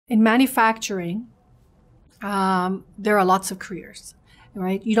in manufacturing, there are lots of careers,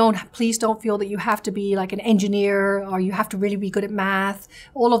 right? Please don't feel that you have to be like an engineer or you have to really be good at math.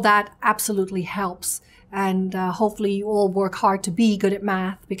 All of that absolutely helps. And hopefully you all work hard to be good at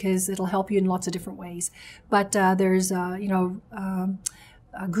math because it'll help you in lots of different ways. But there's,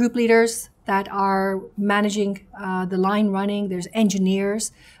 group leaders that are managing the line running. There's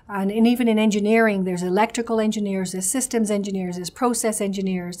engineers. And even in engineering, there's electrical engineers, there's systems engineers, there's process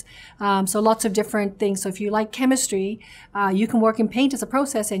engineers. So lots of different things. So if you like chemistry, you can work in paint as a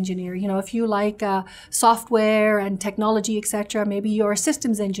process engineer. You know, if you like software and technology, etc., maybe you're a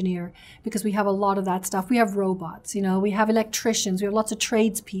systems engineer, because we have a lot of that stuff. We have robots, you know, we have electricians, we have lots of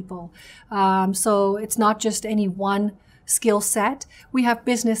tradespeople. So it's not just any one skill set. We have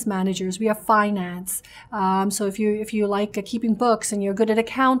business managers, we have finance. So if you like keeping books and you're good at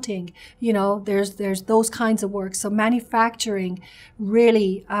accounting, you know, there's those kinds of work. So manufacturing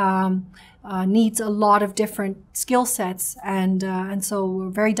really needs a lot of different skill sets, and so we're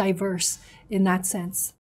very diverse in that sense.